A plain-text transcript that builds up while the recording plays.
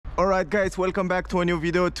Alright guys, welcome back to a new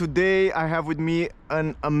video. Today I have with me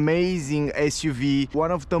an amazing SUV,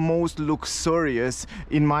 one of the most luxurious,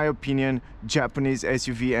 in my opinion, Japanese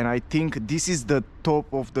SUV, and I think this is the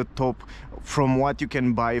top of the top from what you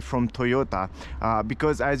can buy from Toyota,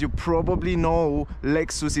 because as you probably know,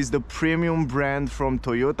 Lexus is the premium brand from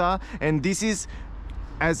Toyota, and this is,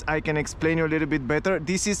 as I can explain you a little bit better,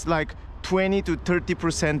 this is like 20 to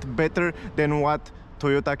 30% better than what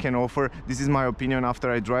Toyota can offer. This is my opinion after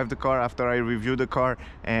I drive the car, after I review the car,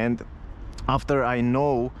 and after I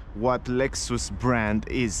know what Lexus brand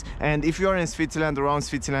is. And if you are in Switzerland, around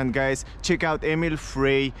Switzerland, guys, check out Emil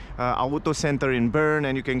Frey Auto Center in Bern,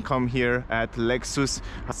 and you can come here at Lexus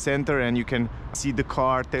Center and you can see the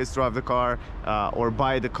car, test drive the car, or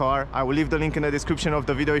buy the car. I will leave the link in the description of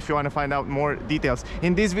the video if you want to find out more details.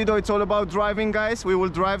 In this video, it's all about driving, guys. We will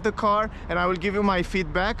drive the car and I will give you my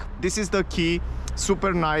feedback. This is the key.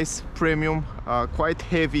 Super nice, premium, quite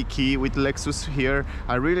heavy key with Lexus here.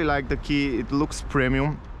 I really like the key, it looks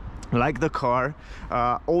premium, like the car.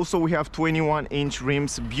 Also we have 21-inch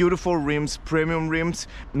rims, beautiful rims, premium rims,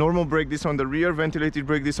 normal brake disc on the rear, ventilated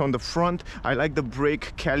brake disc on the front. I like the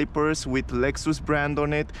brake calipers with Lexus brand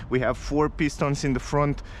on it. We have 4 pistons in the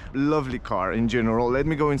front. Lovely car in general. Let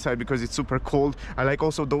me go inside because it's super cold. I like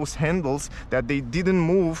also those handles that they didn't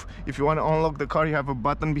move. If you want to unlock the car, you have a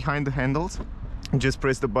button behind the handles. Just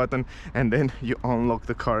press the button and then you unlock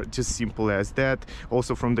the car, just simple as that.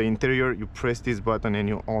 Also from the interior, you press this button and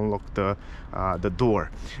you unlock the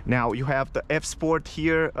door. Now you have the F Sport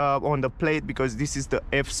here on the plate because this is the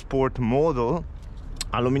F Sport model.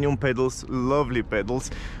 Aluminum pedals, lovely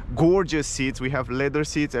pedals, gorgeous seats. We have leather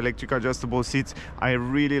seats, electric adjustable seats. I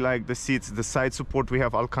really like the seats. The side support, we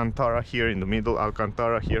have Alcantara here in the middle,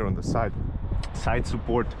 Alcantara here on the side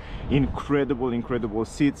support. Incredible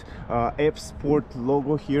seats. F Sport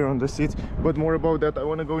logo here on the seats. But more about that, I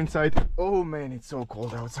want to go inside. Oh man, it's so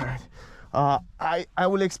cold outside. I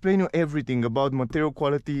will explain you everything about material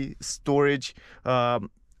quality, storage,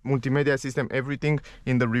 multimedia system, everything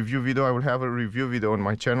in the review video. I will have a review video on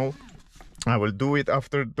my channel. I will do it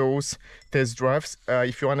after those test drives.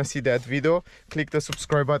 If you want to see that video, click the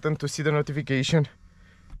subscribe button to see the notification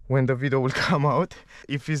when the video will come out,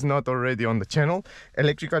 if it's not already on the channel.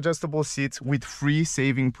 Electric adjustable seats with free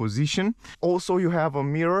saving position. Also you have a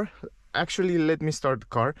mirror. Actually, let me start the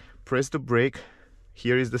car. Press the brake.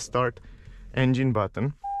 Here is the start engine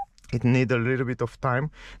button. It needs a little bit of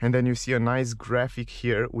time, and then you see a nice graphic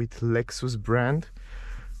here with Lexus brand.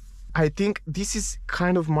 I think this is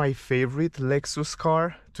kind of my favorite Lexus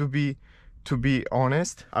car, to be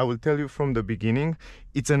honest. I will tell you from the beginning,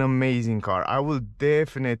 it's an amazing car. I will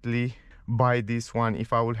definitely buy this one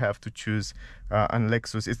if I would have to choose a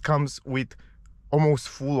Lexus. It comes with almost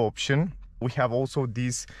full option. We have also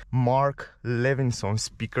these Mark Levinson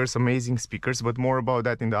speakers, amazing speakers, but more about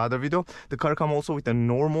that in the other video. The car comes also with a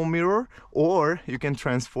normal mirror, or you can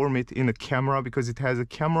transform it in a camera because it has a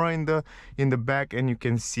camera in the back, and you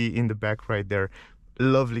can see in the back right there.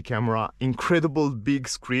 Lovely camera, incredible big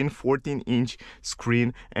screen, 14-inch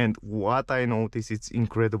screen, and what I notice, it's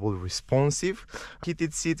incredible responsive.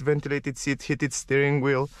 Heated seats, ventilated seats, heated steering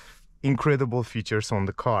wheel. Incredible features on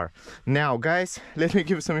the car. Now guys, let me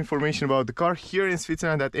give you some information about the car. Here in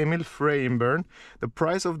Switzerland at Emil Frey in Bern, the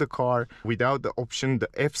price of the car without the option, the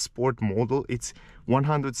F Sport model, it's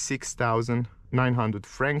 106,900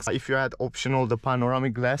 francs. If you add optional the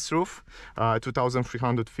panoramic glass roof,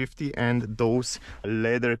 2,350, and those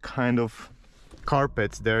leather kind of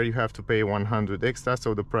carpets there, you have to pay 100 extra,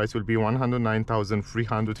 so the price will be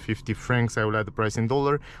 109,350 francs. I will add the price in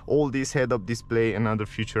dollar. All these head-up display and other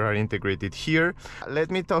features are integrated here. Let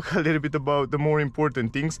me talk a little bit about the more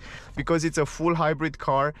important things, because it's a full hybrid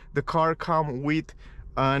car. The car comes with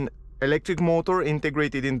an electric motor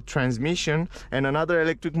integrated in transmission and another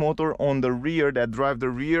electric motor on the rear that drive the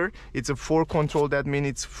rear. It's a 4 control, that means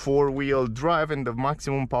it's 4-wheel drive, and the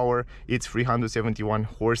maximum power it's 371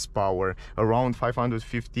 horsepower, around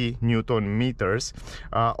 550 Newton meters.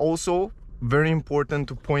 Also very important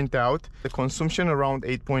to point out, the consumption around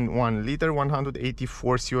 8.1 liter,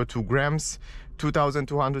 184 CO2 grams,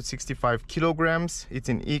 2,265 kilograms. It's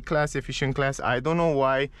in E-class, efficient class. I don't know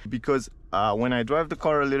why, because when I drive the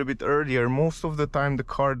car a little bit earlier, most of the time the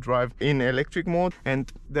car drive in electric mode,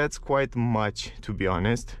 and that's quite much, to be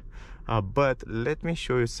honest. But let me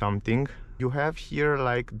show you something. You have here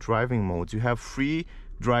like driving modes. You have free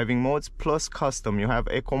driving modes plus custom. You have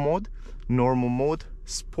eco mode, normal mode,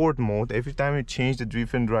 sport mode. Every time you change the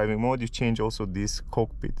different driving mode, you change also this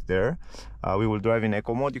cockpit there. We will drive in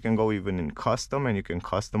eco mode. You can go even in custom, and you can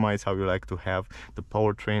customize how you like to have the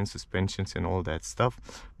powertrain, suspensions, and all that stuff.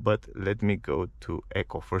 But let me go to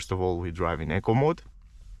eco. First of all, we drive in eco mode.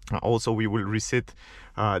 Also, we will reset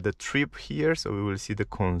the trip here, so we will see the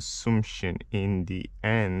consumption in the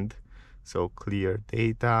end. So clear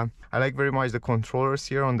data. I like very much the controllers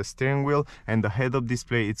here on the steering wheel, and the head-up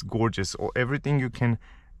display. It's gorgeous. Everything you can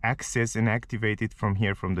access and activate it from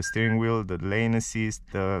here, from the steering wheel, the lane assist,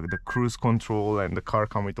 the cruise control, and the car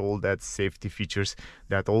come with all that safety features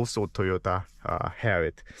that also Toyota have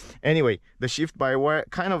it. Anyway, the shift by wire,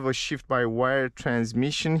 kind of a shift by wire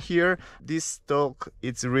transmission here. This stock,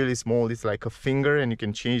 it's really small. It's like a finger, and you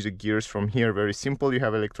can change the gears from here. Very simple. You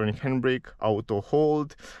have electronic handbrake, auto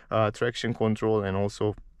hold, traction control, and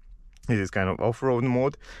also this is kind of off-road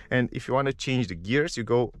mode. And if you want to change the gears, you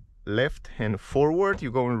go left and forward,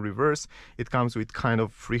 you go in reverse. It comes with kind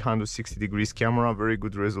of 360 degrees camera, very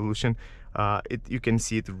good resolution. You can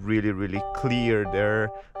see it really clear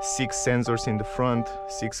there. 6 sensors in the front,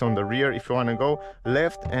 6 on the rear. If you want to go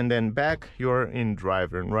left and then back, you're in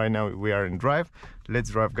drive, and right now we are in drive.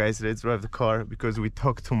 Let's drive, guys. Let's drive the car, because we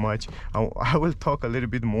talk too much. I will talk a little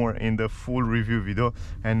bit more in the full review video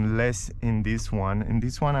and less in this one. In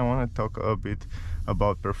this one I want to talk a bit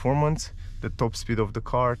about performance. The top speed of the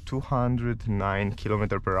car, 209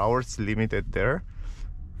 km/h, it's limited there.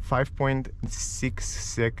 5.6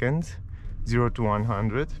 seconds, 0 to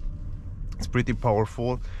 100. It's pretty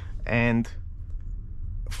powerful. And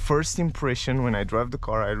first impression when I drive the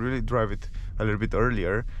car, I really drive it a little bit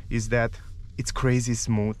earlier, is that it's crazy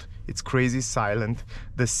smooth, it's crazy silent.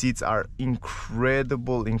 The seats are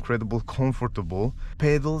incredible comfortable.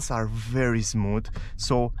 Pedals are very smooth.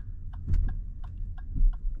 So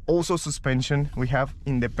also suspension, we have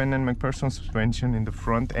independent McPherson suspension in the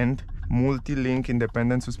front end, multi-link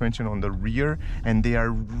independent suspension on the rear, and they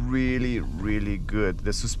are really good.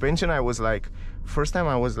 The suspension, I was like, first time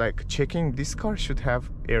I was like checking, this car should have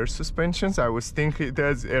air suspensions. I was thinking it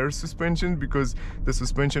has air suspension because the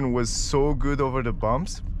suspension was so good over the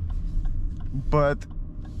bumps, but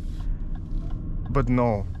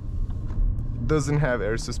no, doesn't have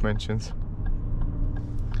air suspensions.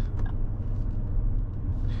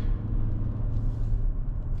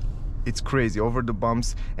 It's crazy over the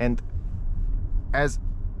bumps. And as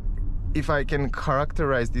if I can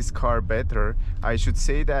characterize this car better, I should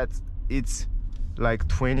say that it's like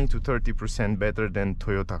 20 to 30% better than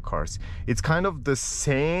Toyota cars. It's kind of the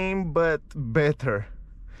same but better,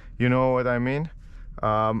 you know what I mean?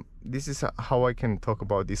 This is how I can talk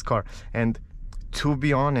about this car. And to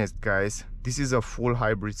be honest, guys, this is a full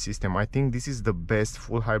hybrid system. I think this is the best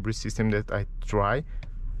full hybrid system that I try.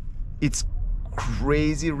 It's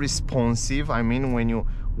crazy responsive. I mean, when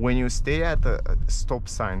you stay at a stop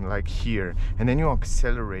sign like here, and then you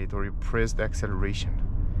accelerate or you press the acceleration,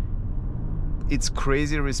 it's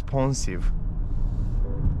crazy responsive.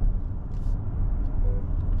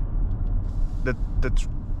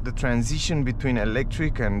 The transition between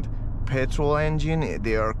electric and petrol engine,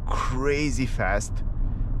 they are crazy fast.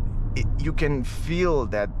 You can feel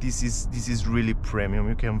that this is really premium.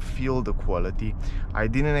 You can feel the quality. I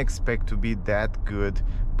didn't expect to be that good,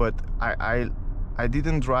 but I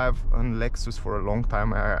didn't drive on Lexus for a long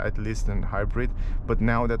time, at least in hybrid, but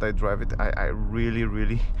now that I drive it, I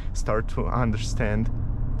really start to understand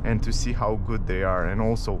and to see how good they are. And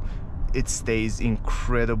also it stays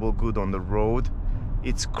incredible good on the road.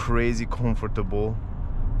 It's crazy comfortable.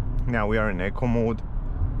 Now we are in eco mode,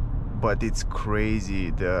 but it's crazy,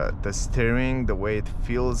 the steering, the way it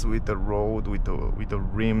feels with the road, with the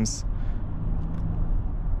rims.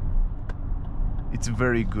 It's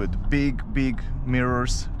very good. Big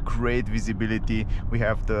mirrors, great visibility. We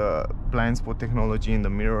have the blind spot technology in the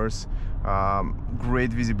mirrors,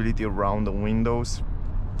 great visibility around the windows.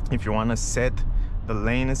 If you want to set the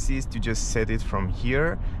lane assist, you just set it from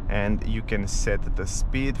here, and you can set the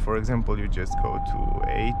speed. For example, you just go to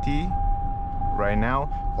 80 right now.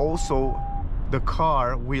 Also, the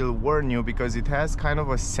car will warn you, because it has kind of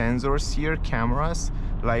a sensors here, cameras,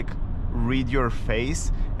 like read your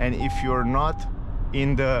face, and if you're not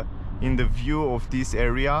in the view of this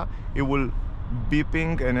area, it will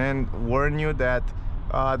beeping and then warn you that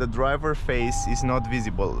the driver face is not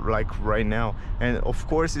visible, like right now. And of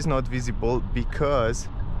course it's not visible because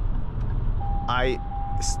I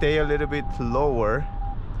stay a little bit lower.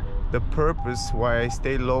 The purpose why I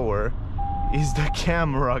stay lower is the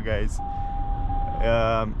camera, guys.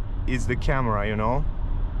 Is the camera, you know.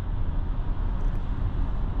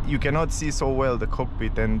 you cannot see so well the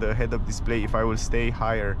cockpit and the head-up display if I will stay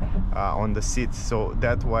higher on the seat, so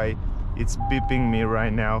that's why it's beeping me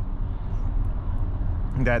right now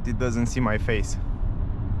that it doesn't see my face.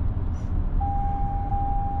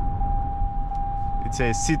 It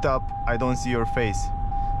says sit up, I don't see your face,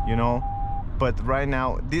 you know. But right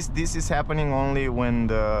now this is happening only when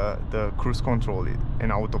the cruise control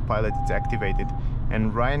and autopilot is activated,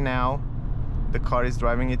 and right now the car is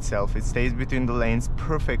driving itself. It stays between the lanes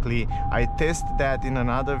perfectly. I tested that in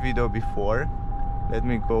another video before. Let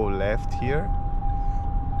me go left here.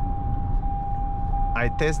 I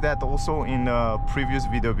tested that also in a previous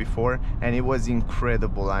video before, and it was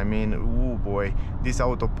incredible. I mean, oh boy, this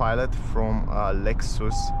autopilot from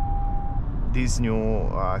Lexus, this new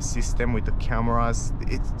system with the cameras,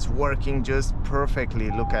 it's working just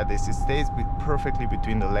perfectly. Look at this, it stays perfectly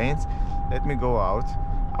between the lanes. Let me go out.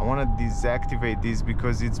 I want to deactivate this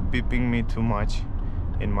because it's beeping me too much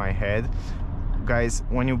in my head. Guys,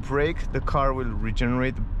 when you brake, the car will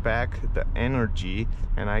regenerate back the energy,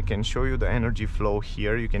 and I can show you the energy flow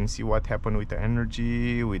here. You can see what happened with the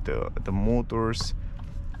energy, with the motors,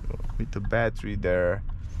 with the battery there.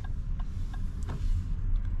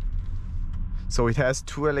 So it has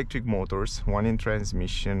two electric motors, one in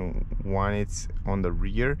transmission, one it's on the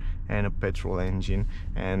rear, and a petrol engine,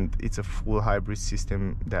 and it's a full hybrid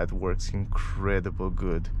system that works incredible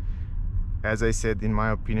good. As I said, in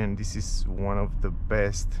my opinion, this is one of the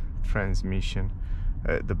best transmission,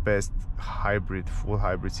 the best hybrid, full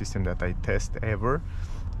hybrid system that I test ever.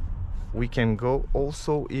 We can go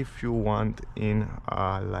also, if you want, in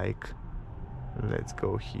like, let's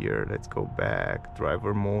go here, let's go back,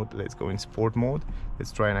 driver mode, let's go in sport mode.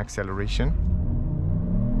 Let's try an acceleration.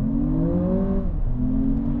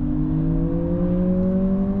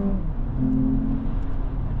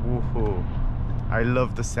 Woohoo! I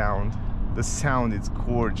love the sound. The sound is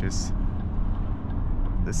gorgeous.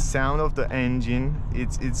 The sound of the engine,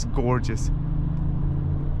 it's gorgeous.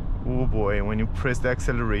 Oh boy, when you press the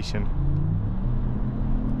acceleration,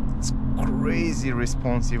 it's crazy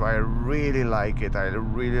responsive. I really like it. I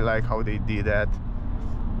really like how they did that.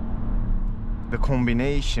 The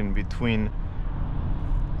combination between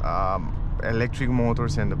electric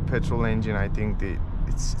motors and the petrol engine, I think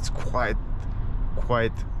it's quite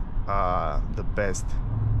the best.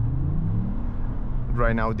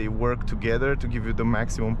 Right now they work together to give you the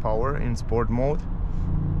maximum power in sport mode.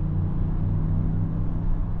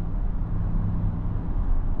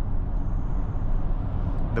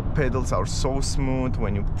 The pedals are so smooth.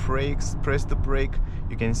 When you press the brake,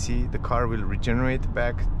 you can see the car will regenerate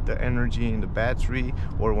back the energy in the battery,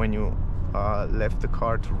 or when you left the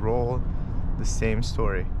car to roll, the same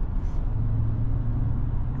story.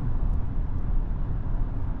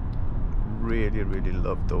 Really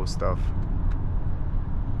love those stuff.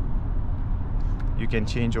 You can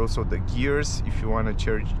change also the gears if you want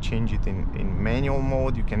to change it in manual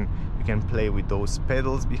mode. You can play with those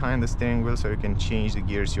pedals behind the steering wheel, so you can change the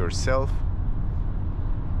gears yourself.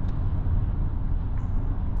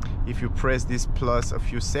 If you press this plus a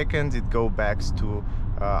few seconds, it goes back to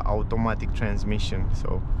automatic transmission.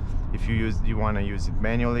 So if you want to use it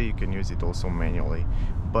manually, you can use it also manually.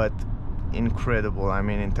 But incredible. I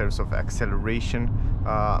mean, in terms of acceleration,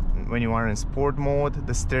 when you are in sport mode,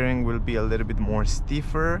 the steering will be a little bit more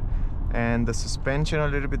stiffer and the suspension a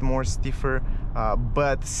little bit more stiffer,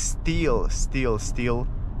 but still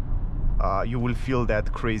you will feel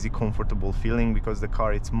that crazy comfortable feeling, because the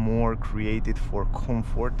car, it's more created for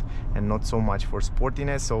comfort and not so much for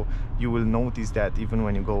sportiness. So you will notice that even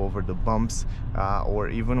when you go over the bumps, or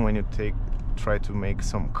even when you try to make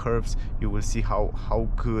some curves, you will see how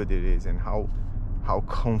good it is and how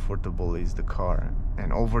comfortable is the car.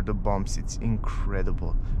 And over the bumps, it's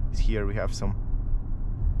incredible. Here we have some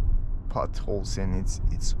potholes, and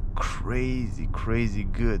it's crazy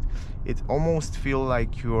good. It almost feels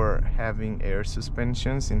like you're having air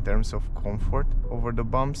suspensions in terms of comfort over the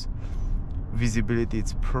bumps. Visibility,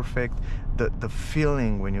 it's perfect. The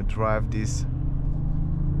feeling when you drive this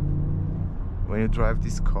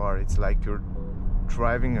car, it's like you're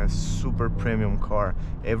driving a super premium car.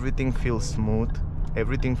 Everything feels smooth,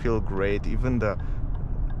 everything feels great, even the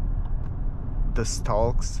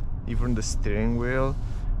stalks, even the steering wheel.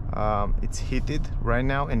 It's heated right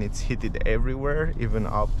now, and it's heated everywhere, even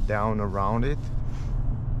up, down, around it.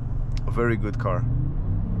 A very good car.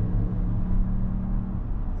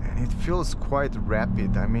 And it feels quite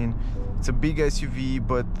rapid. I mean, it's a big SUV,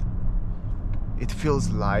 but it feels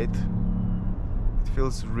light. It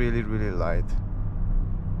feels really light.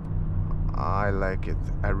 I like it.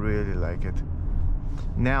 I really like it.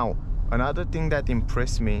 Now, Another thing that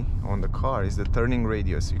impressed me on the car is the turning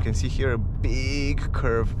radius. You can see here a big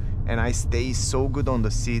curve, and I stay so good on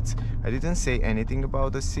the seats. I didn't say anything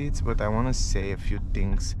about the seats, but I want to say a few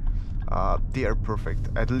things. They are perfect,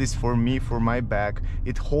 at least for me, for my back.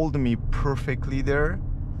 It holds me perfectly there.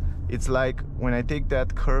 It's like when I take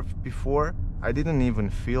that curve before, I didn't even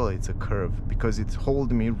feel it's a curve because it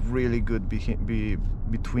holds me really good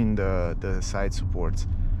between the side supports.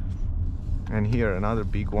 And here another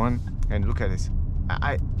big one, and look at this.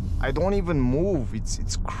 I don't even move.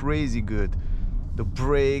 It's crazy good. The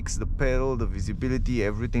brakes, the pedal, the visibility,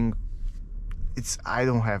 everything. I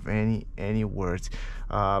don't have any words.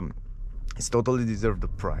 It's totally deserved the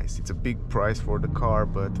price. It's a big price for the car,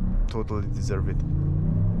 but totally deserve it.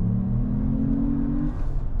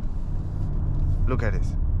 Look at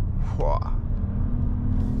this. Wow.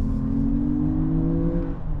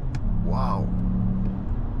 Wow.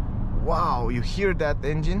 Wow, you hear that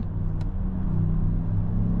engine?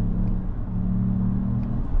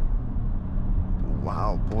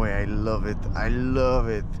 Wow, boy, I love it. I love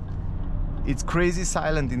it. It's crazy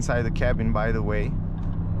silent inside the cabin, by the way.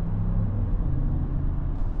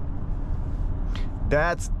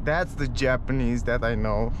 That's the Japanese that I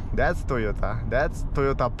know. That's Toyota. That's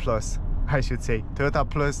Toyota Plus, I should say. Toyota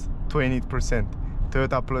Plus 20%.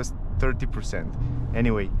 Toyota Plus 30%.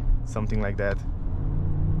 Anyway, something like that.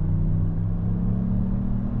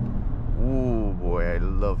 Ooh, boy, I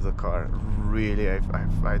love the car. Really,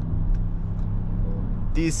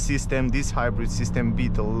 this system, this hybrid system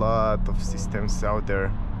beat a lot of systems out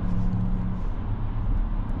there.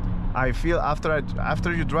 I feel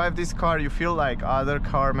after you drive this car, you feel like other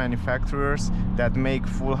car manufacturers that make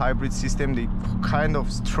full hybrid system, they kind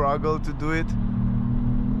of struggle to do it.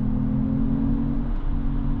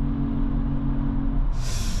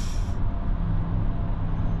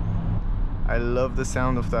 I love the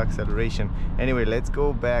sound of the acceleration. Anyway, let's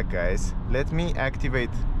go back, guys. Let me activate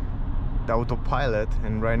the autopilot,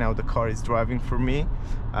 and right now the car is driving for me.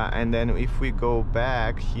 And then if we go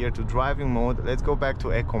back here to driving mode, let's go back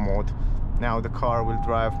to eco mode. Now the car will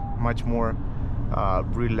drive much more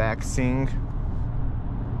relaxing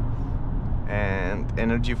and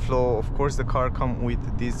energy flow. Of course, the car comes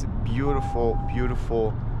with this beautiful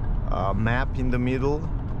map in the middle,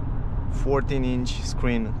 14-inch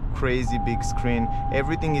screen, crazy big screen.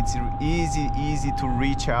 Everything is easy to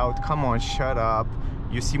reach out. Come on, shut up.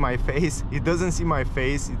 You see my face? It doesn't see my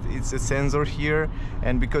face. It's a sensor here,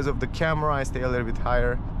 and because of the camera I stay a little bit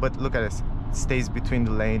higher. But look at this, it stays between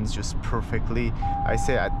the lanes just perfectly. I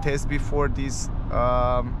test before this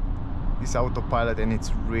this autopilot, and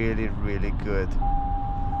it's really good.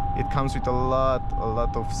 It comes with a lot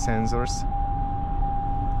of sensors.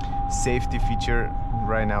 Safety feature.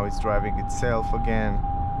 Right now it's driving itself again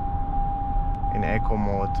in eco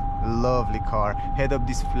mode. Lovely car. Head-up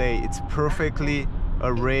display, it's perfectly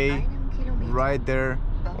array right there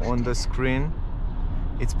on the screen.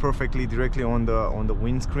 It's perfectly directly on the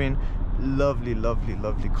windscreen. Lovely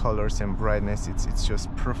colors and brightness. It's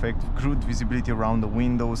just perfect. Good visibility around the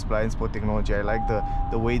windows, blind spot technology. I like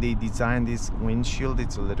the way they designed this windshield.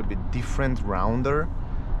 It's a little bit different, rounder.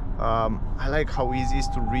 I like how easy it is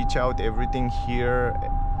to reach out. Everything here,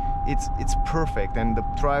 it's perfect, and the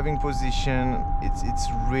driving position, it's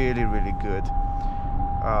really good.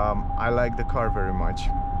 I like the car very much.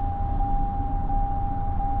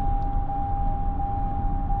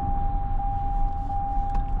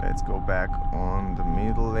 Let's go back on the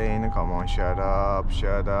middle lane. Come on, shut up.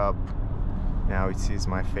 Now it sees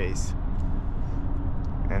my face.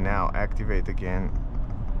 And now activate again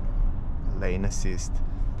lane assist,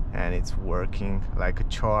 and it's working like a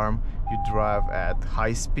charm. You drive at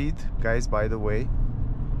high speed, guys, by the way,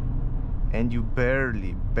 and you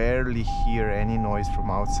barely hear any noise from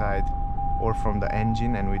outside or from the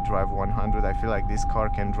engine, and we drive 100. I feel like this car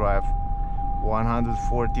can drive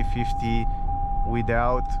 140, 50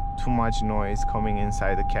 without too much noise coming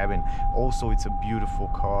inside the cabin. Also, it's a beautiful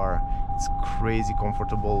car. It's crazy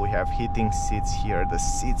comfortable. We have heating seats here. The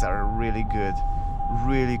seats are really good,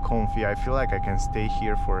 really comfy. I feel like I can stay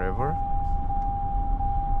here forever.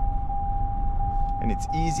 And it's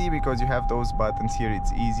easy because you have those buttons here.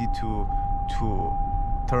 It's easy to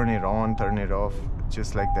turn it on, turn it off,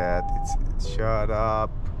 just like that. It's shut up,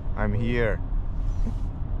 I'm here.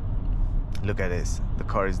 Look at this, the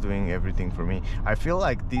car is doing everything for me. I feel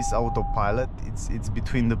like this autopilot, it's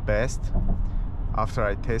between the best. After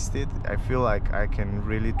I test it, I feel like I can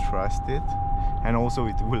really trust it. And also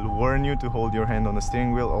it will warn you to hold your hand on the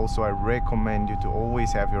steering wheel. Also, I recommend you to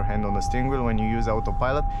always have your hand on the steering wheel when you use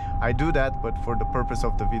autopilot. I do that, but for the purpose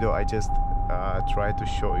of the video, I just try to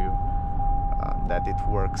show you that it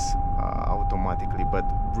works automatically, but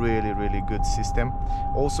really good system.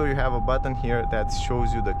 Also, you have a button here that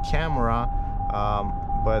shows you the camera,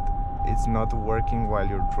 but it's not working while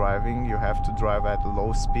you're driving. You have to drive at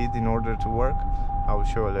low speed in order to work. I will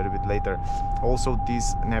show a little bit later. Also,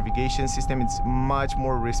 this navigation system, it's much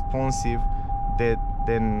more responsive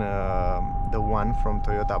than the one from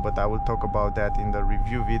Toyota, but I will talk about that in the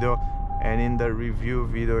review video. And in the review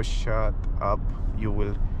video, shut up, you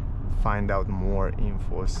will find out more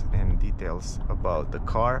infos and details about the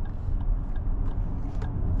car.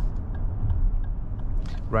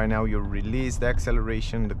 Right now you release the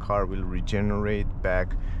acceleration, the car will regenerate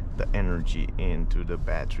back the energy into the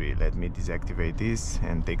battery. Let me deactivate this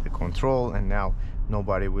and take the control, and now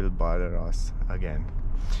nobody will bother us again.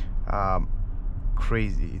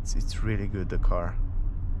 Crazy, it's really good, the car.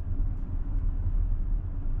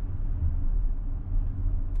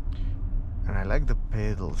 And I like the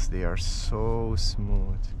pedals, they are so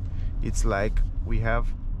smooth. It's like we have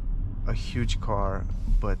a huge car,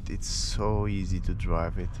 but it's so easy to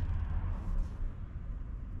drive it.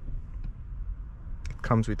 It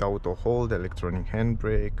comes with auto hold, electronic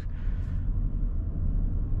handbrake.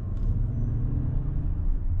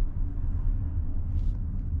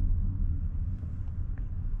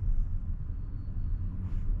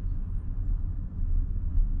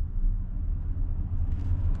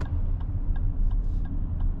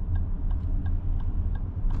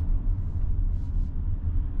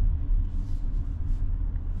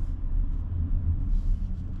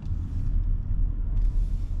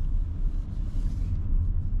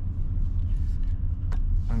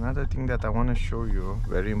 Another thing that I want to show you,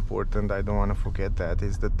 very important, I don't want to forget that,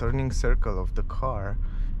 is the turning circle of the car.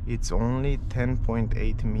 It's only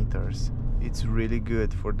 10.8 meters. It's really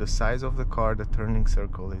good for the size of the car. The turning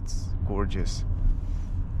circle, it's gorgeous.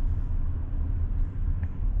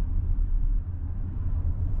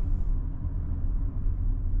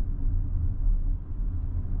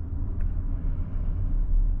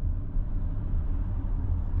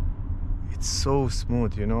 It's so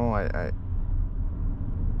smooth, you know.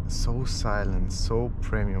 So silent, so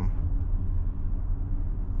premium.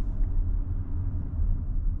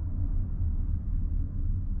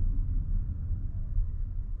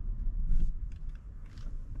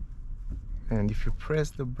 And if you press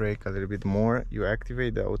the brake a little bit more, you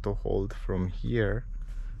activate the auto hold from here,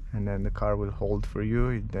 and then the car will hold for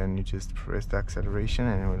you. Then you just press the acceleration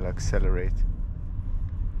and it will accelerate.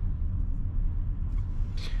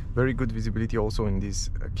 Very good visibility also in this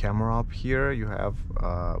camera up here. You have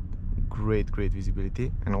great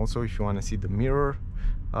visibility, and also if you want to see the mirror,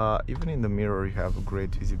 even in the mirror you have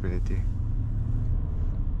great visibility.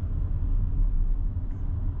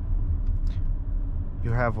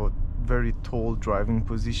 You have a very tall driving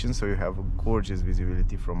position, so you have a gorgeous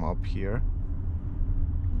visibility from up here.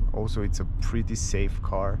 Also, it's a pretty safe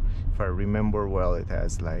car. If I remember well, it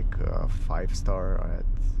has like a 5-star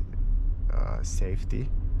at safety.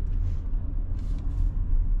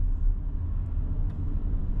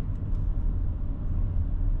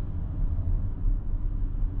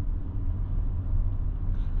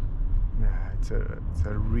 It's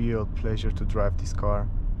a real pleasure to drive this car.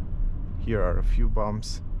 Here are a few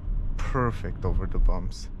bumps, perfect over the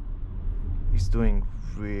bumps. It's doing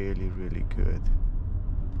really good.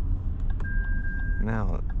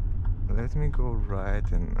 Now let me go right,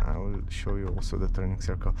 and I will show you also the turning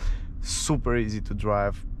circle. Super easy to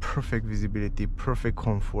drive, perfect visibility, perfect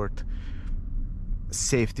comfort,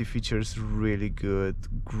 safety features really good,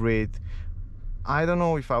 great. I don't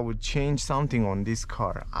know if I would change something on this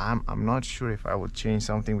car. I'm not sure if I would change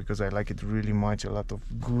something, because I like it really much. A lot of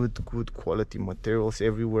good quality materials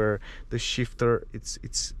everywhere. The shifter,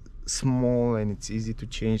 it's small and it's easy to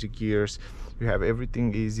change the gears. You have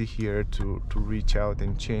everything easy here to reach out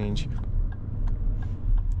and change.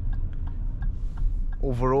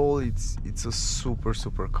 Overall, it's a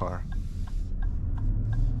super car.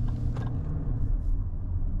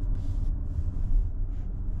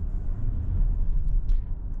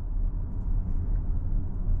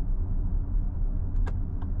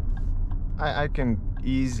 I can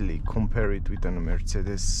easily compare it with a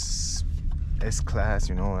Mercedes S-Class,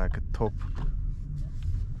 you know, like a top.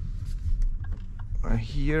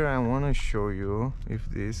 Here I want to show you, if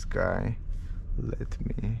this guy let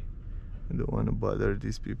me. I don't want to bother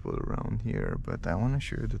these people around here, but I want to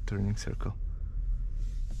show you the turning circle.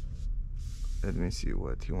 Let me see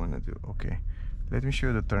what you want to do. Okay, let me show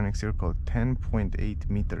you the turning circle. 10.8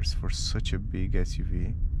 meters for such a big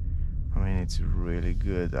SUV. I mean, it's really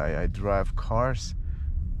good. I drive cars,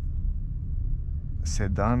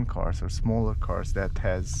 sedan cars or smaller cars that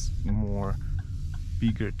has more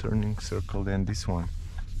bigger turning circle than this one.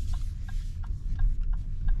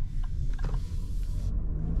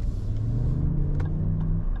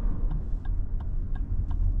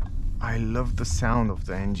 I love the sound of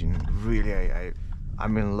the engine. Really,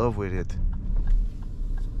 I'm in love with it.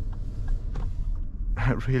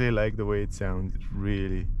 I really like the way it sounds.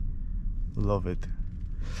 Really love it.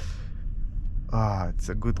 Ah, it's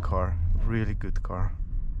a good car. Really good car.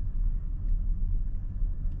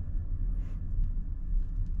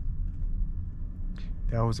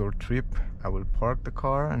 That was our trip. I will park the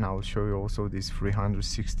car and I will show you also this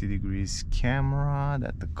 360 degrees camera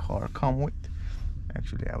that the car comes with.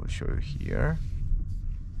 Actually, I will show you here.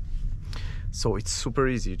 So it's super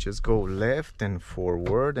easy. You just go left and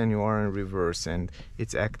forward and you are in reverse, and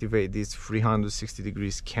it's activate this 360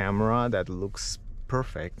 degrees camera that looks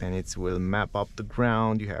perfect, and it will map up the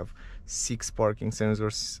ground. You have 6 parking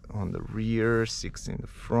sensors on the rear, 6 in the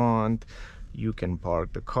front. You can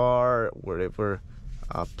park the car wherever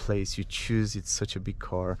place you choose. It's such a big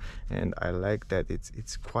car, and I like that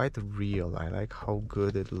it's quite real. I like how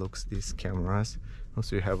good it looks, these cameras.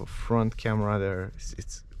 Also, you have a front camera there.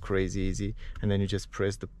 It's crazy easy, and then you just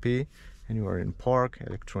press the P and you are in park.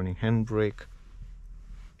 Electronic handbrake,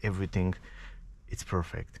 everything, it's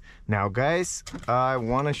perfect. Now guys, I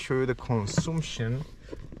want to show you the consumption.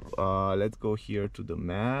 Let's go here to the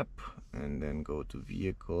map and then go to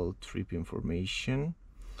vehicle trip information,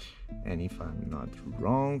 and if I'm not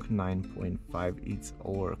wrong, 9.5 is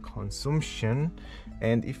our consumption.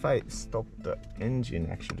 And if I stop the engine,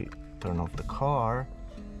 actually turn off the car,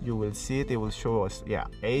 you will see it will show us, yeah,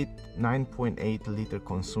 9.8 liter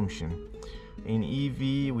consumption. In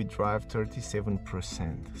EV we drive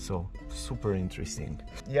 37%, so super interesting.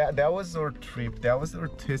 Yeah, that was our trip. That was our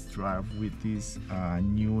test drive with this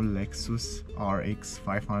new Lexus RX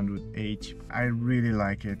 500h. I really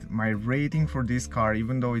like it. My rating for this car,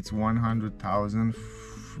 even though it's 100,000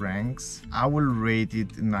 francs, I will rate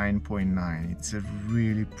it 9.9. It's a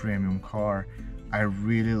really premium car. I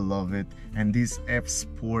really love it, and this F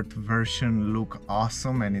Sport version look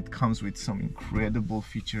awesome, and it comes with some incredible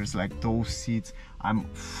features like those seats. I'm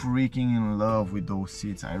freaking in love with those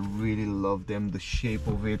seats. I really love them, the shape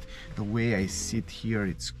of it, the way I sit here,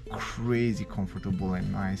 it's crazy comfortable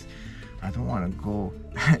and nice. I don't want to go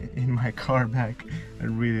in my car back. I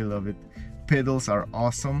really love it. Pedals are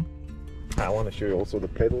awesome. I want to show you also the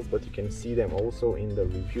pedals, but you can see them also in the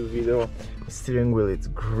review video. The steering wheel, it's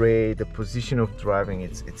great. The position of driving,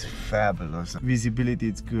 it's fabulous. Visibility,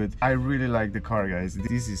 it's good. I really like the car, guys.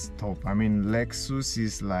 This is top. I mean, Lexus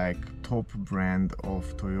is like top brand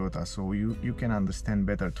of Toyota, so you can understand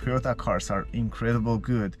better. Toyota cars are incredible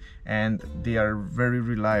good, and they are very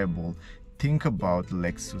reliable. Think about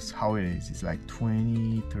Lexus, how it is. It's like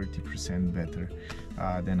 20-30% better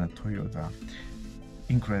than a Toyota.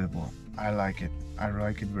 Incredible. I like it. I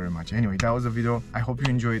like it very much. Anyway, that was the video. I hope you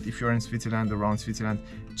enjoyed. If you're in Switzerland, around Switzerland,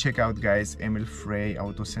 check out, guys, Emil Frey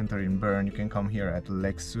Auto Center in Bern. You can come here at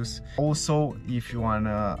Lexus. Also, if you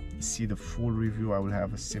wanna see the full review, I will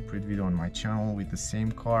have a separate video on my channel with the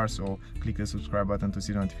same car, so click the subscribe button to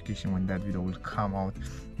see the notification when that video will come out.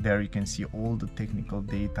 There you can see all the technical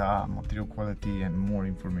data, material quality, and more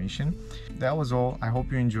information. That was all. I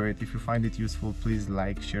hope you enjoyed. If you find it useful, please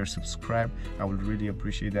like, share, subscribe. I would really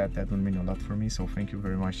appreciate that. That would mean a lot for me, so thank you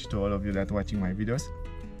very much to all of you that are watching my videos.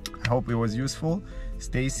 I hope it was useful.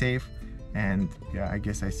 Stay safe, and yeah, I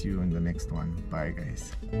guess I see you in the next one. Bye,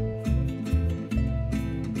 guys.